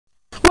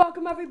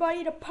Welcome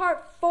everybody to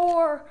part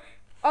 4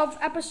 of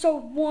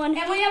episode 1.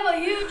 And we have a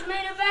huge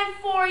main event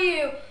for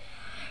you.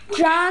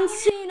 John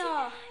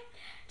Cena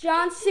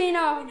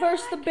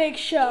versus the Big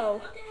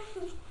Show.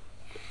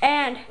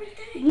 And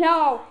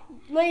now,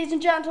 ladies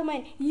and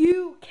gentlemen,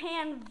 you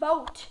can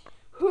vote.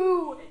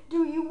 Who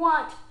do you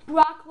want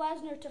Brock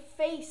Lesnar to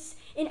face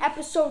in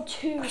episode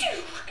 2?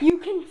 You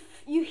can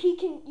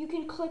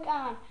click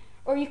on,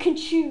 or you can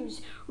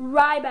choose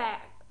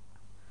Ryback.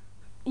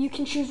 You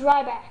can choose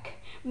Ryback,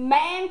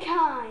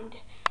 Mankind,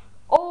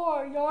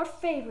 or your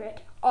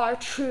favorite,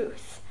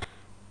 R-Truth.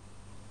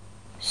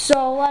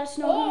 So let us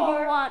know who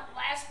you want.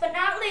 Last but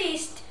not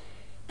least,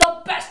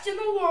 the best in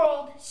the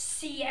world,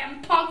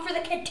 CM Punk for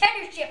the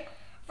contendership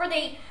for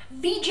the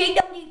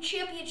VJW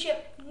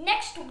Championship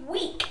next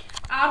week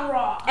on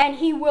Raw. And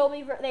they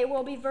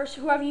will be versus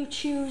whoever you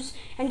choose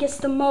and gets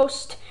the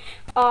most.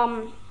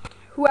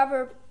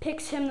 Whoever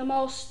picks him the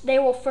most, they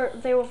will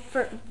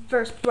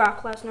verse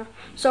Brock Lesnar.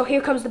 So here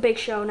comes the Big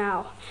Show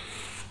now.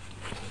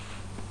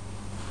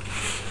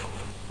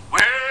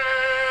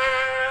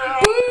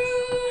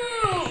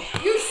 Boo!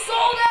 You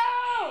sold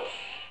out!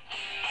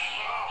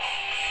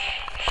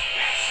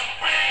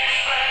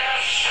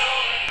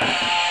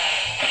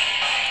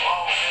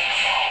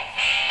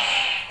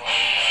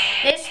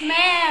 This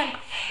man,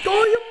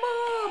 Call your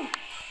mom!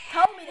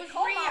 Tell me to was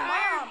call my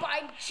rehired mom.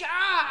 by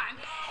John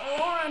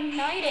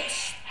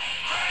Laurinaitis.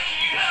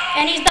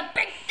 And he's the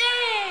big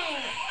thing!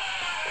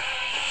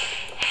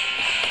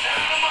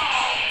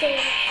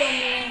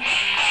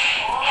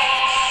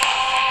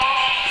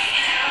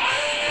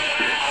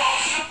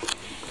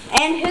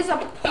 And his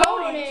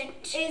opponent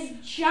is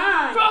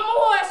John. From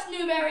West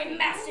Newbury,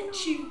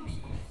 Massachusetts.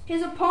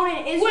 His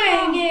opponent is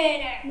Weighing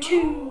in at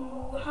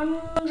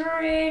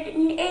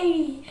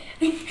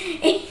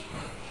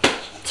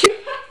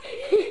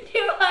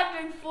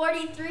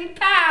 243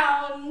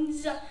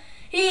 pounds.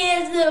 He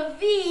is the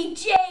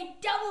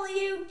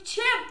VJW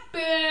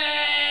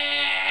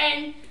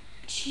champion.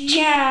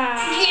 John.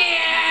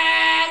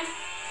 Yes.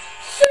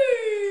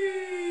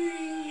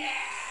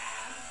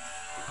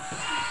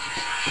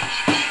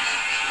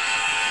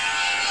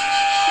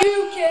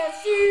 You can't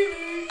see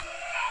me.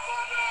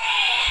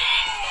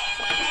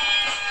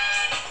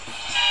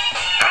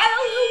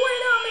 I'll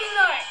win on me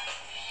tonight.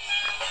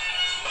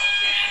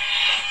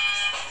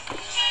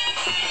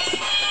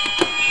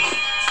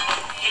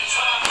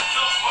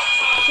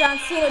 John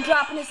Cena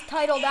dropping his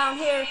title down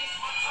here.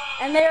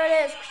 And there it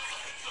is.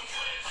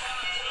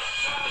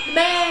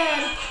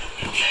 Man,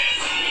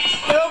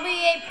 there will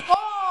be a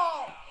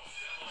poll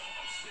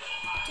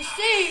to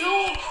see who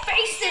will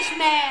face this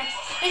man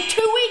in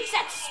 2 weeks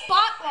at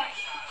Spotlight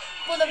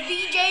for the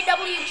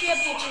VJW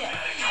Championship.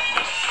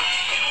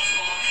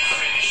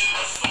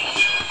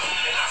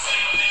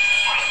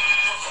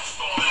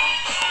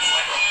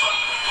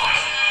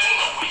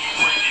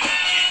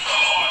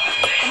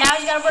 And now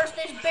he's gonna verse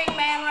this big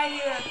man right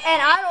here.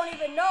 And I don't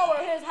even know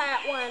where his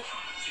hat went.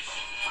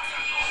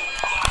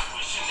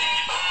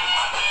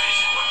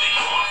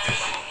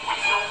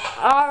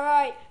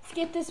 Alright, let's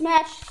get this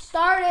match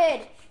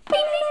started.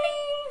 Bing, bing,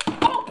 bing.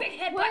 Oh, big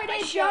head Where by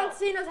did Show. John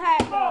Cena's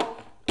hat go?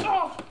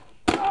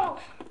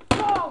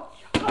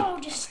 Oh,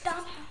 just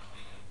stop.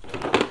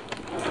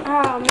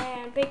 Oh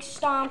man, big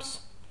stomps.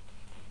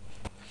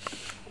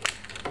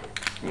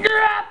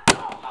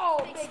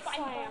 Oh, Big big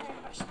slam.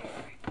 slam.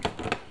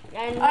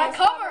 And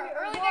Cover,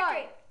 early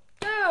victory.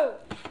 2.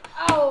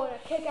 Oh, and a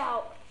kick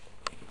out.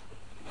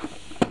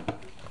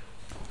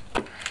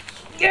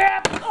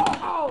 Yeah.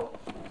 Oh,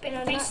 Big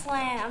and a face nice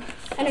slam.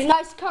 And a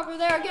nice cover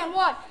there again.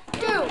 1,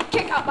 2,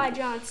 kick out by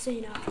John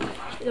Cena.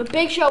 The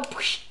Big Show.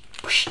 Push,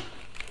 push.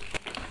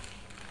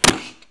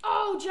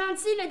 Oh, John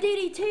Cena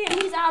DDT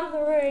and he's out of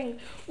the ring.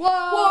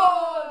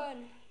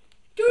 1,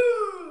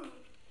 2,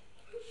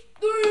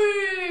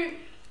 3,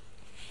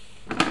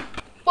 4.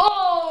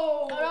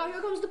 Oh no,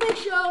 here comes the Big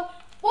Show.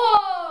 1.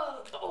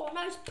 Oh,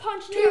 nice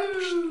punch there.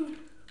 2,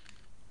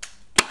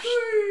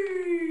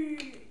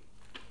 3,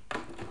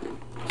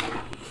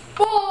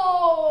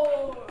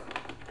 4,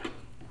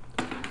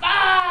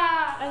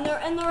 5. And they're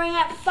in the ring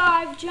at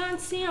 5. John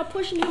Cena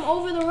pushing him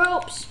over the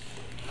ropes.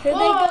 Here they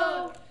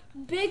go.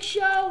 Big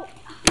Show.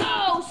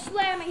 Oh,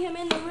 slamming him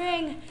in the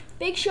ring.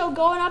 Big Show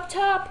going up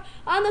top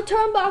on the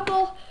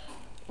turnbuckle.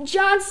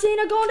 John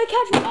Cena going to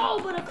catch him. Oh,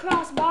 but a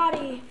cross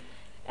body.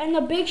 And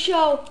the Big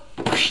Show.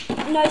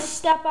 Nice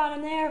step on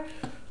him there.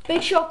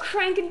 Big Show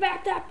cranking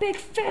back that big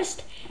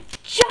fist.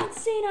 John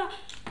Cena.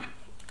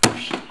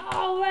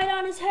 Oh, right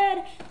on his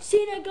head.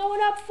 Cena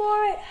going up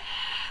for it.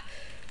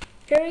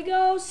 Here he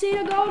goes.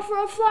 Cena going for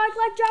a flag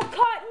leg drop,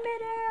 caught in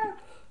midair.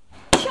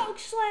 Choke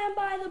slam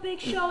by the Big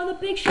Show, and the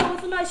Big Show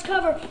with a nice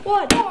cover.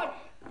 1,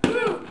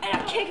 2,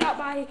 and a kick out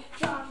by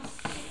John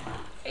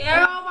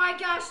Cena. Oh my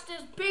gosh,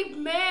 this big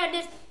man,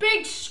 this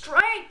big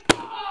strength.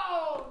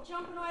 Oh,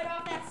 jumping right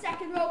off that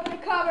second rope and a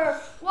cover.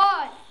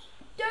 1,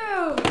 2.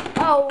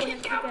 Oh, and a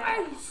Kick out by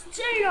out.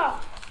 Cena.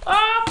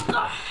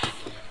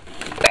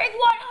 Big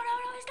one. Oh no,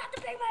 he's got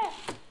the big man.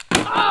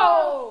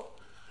 Oh.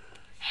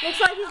 Looks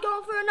like he's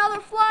going for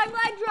another flying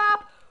leg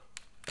drop.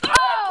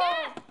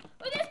 Oh!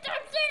 But this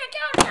time Cena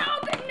counts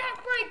out a big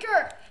neck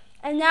breaker.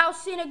 And now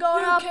Cena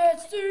going up. You can't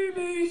see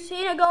me.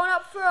 Cena going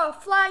up for a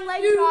flying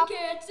leg You drop.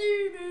 can't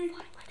see me.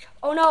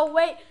 Oh no,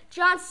 wait.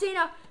 John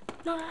Cena.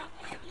 No.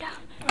 Down.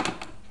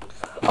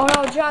 Oh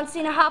no, John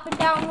Cena hopping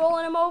down,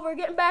 rolling him over,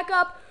 getting back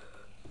up.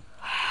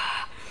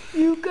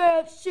 You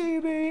can't see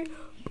me.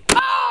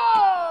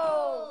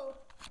 Oh!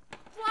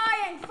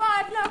 Flying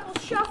 5-knuckle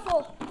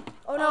shuffle.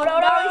 Oh no,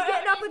 now he's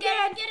getting up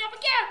again. Get up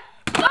again.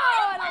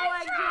 Oh, and a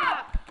leg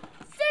drop.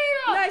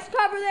 Cena. Nice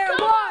cover there.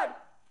 1,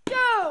 2.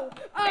 Oh,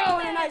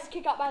 and a nice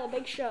kick out by the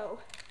Big Show.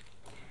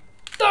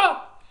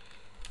 Stop.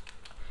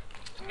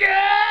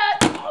 Yeah.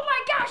 Oh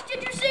my gosh,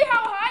 did you see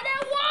how high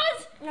that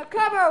was? Now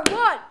cover.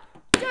 1,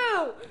 2.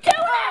 2.5.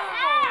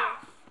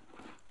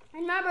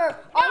 Remember,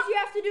 all you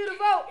have to do to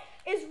vote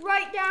is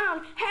write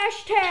down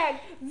hashtag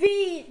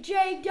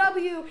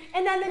VJW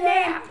and then the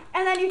name,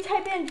 and then you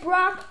type in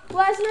Brock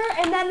Lesnar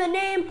and then the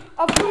name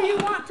of who you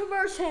want to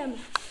verse him.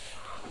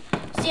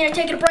 Cena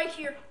taking a break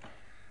here.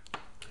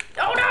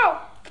 Oh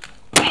no!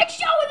 Big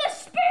Show with a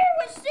spear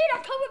with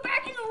Cena coming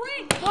back in the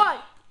ring. 1,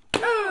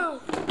 2.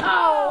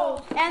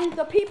 Oh! And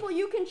the people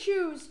you can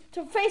choose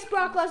to face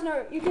Brock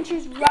Lesnar, you can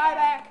choose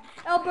Ryback,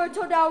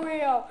 Alberto Del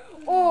Rio,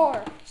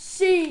 or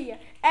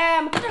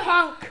CM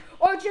Punk,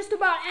 or just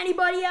about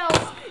anybody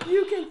else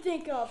you can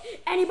think of.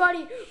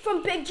 Anybody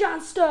from Big John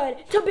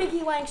Studd to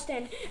Biggie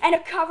Langston. And a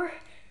cover.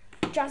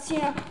 John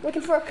Cena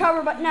looking for a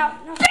cover, but now.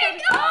 And a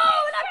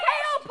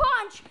KO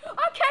punch! A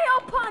KO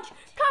punch!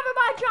 Covered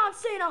by John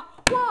Cena.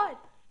 1,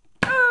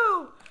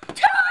 2.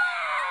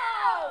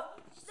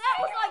 That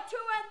was like 2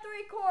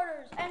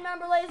 3/4. And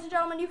remember, ladies and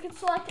gentlemen, you can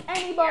select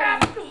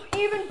anybody.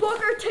 Even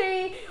Booker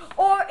T,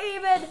 or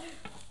even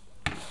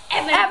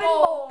Evan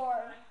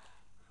Bourne,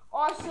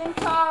 or Sin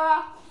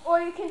Cara,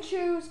 or you can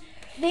choose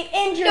the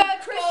injured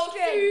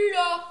Christian.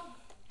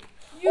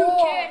 You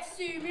can't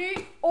see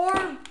me.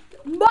 Or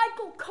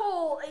Michael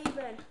Cole,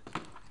 even.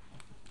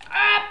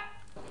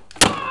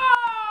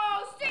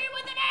 Oh, Cena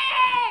with an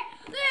egg.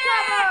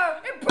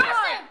 Cover.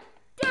 Impressive.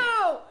 1, 2,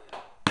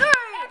 3.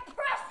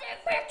 Impressive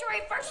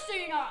victory for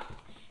Cena.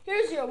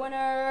 Here's your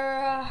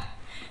winner.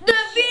 The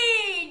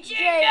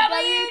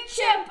VJW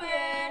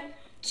champion,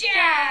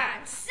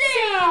 John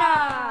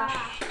Cena.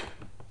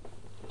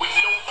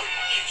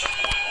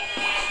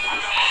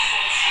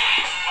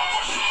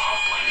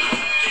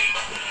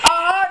 A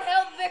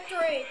hard-held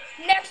victory.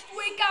 Next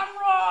week on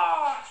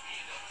Raw,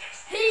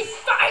 he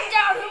finds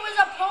out who his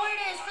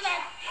opponent is for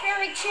that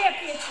very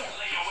championship.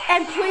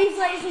 And please,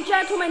 ladies and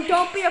gentlemen,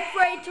 don't be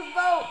afraid to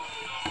vote.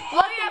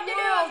 All you have to do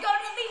is go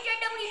to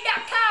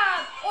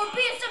VJW.com or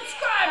be a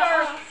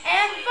subscriber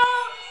and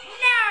vote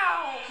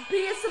now.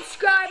 Be a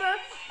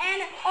subscriber,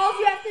 and all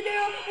you have to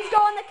do is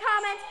go in the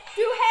comments,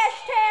 do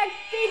hashtag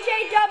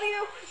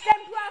VJW,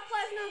 then Brock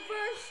Lesnar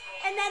verse,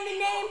 and then the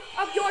name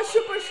of your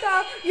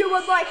superstar you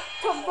would like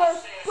to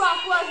verse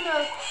Brock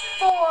Lesnar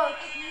for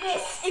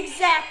this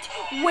exact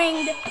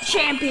winged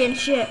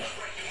championship.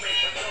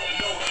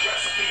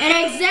 And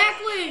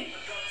exactly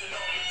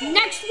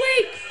next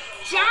week,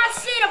 John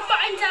Cena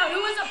finds out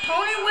who his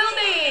opponent will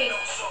be.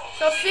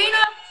 So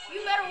Cena,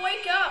 you better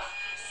wake up,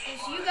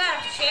 because you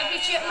got a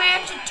championship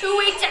match in 2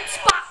 weeks at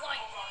Spotlight.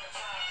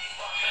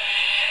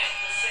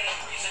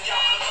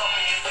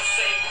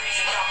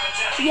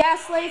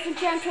 Yes, ladies and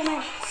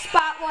gentlemen,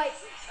 Spotlight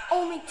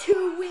only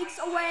 2 weeks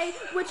away,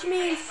 which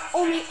means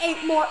only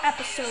 8 more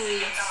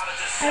episodes.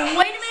 And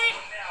wait a minute,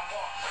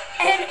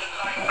 and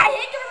I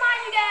hate to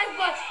remind you guys,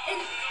 but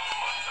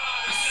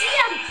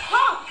CM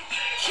Punk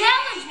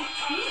challenged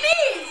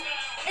Miz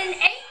in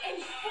 4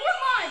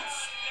 months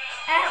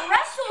at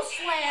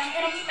WrestleSlam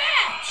in a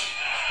match.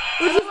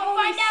 Which is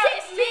only find out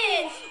if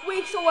 16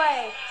 weeks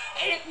away.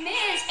 And if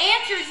Miz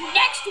answers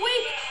next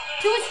week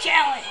to his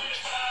challenge.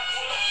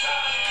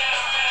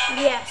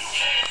 Yes.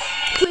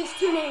 Please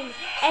tune in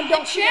and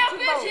don't forget to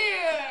Champ is vote.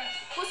 here.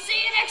 We'll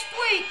see you next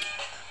week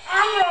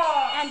on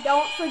Raw. And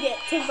don't forget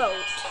to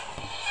vote.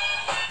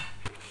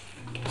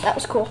 That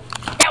was cool.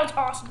 That was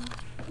awesome.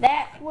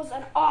 That was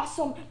an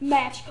awesome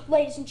match,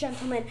 ladies and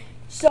gentlemen.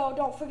 So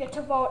don't forget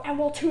to vote, and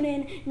we'll tune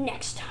in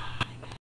next time.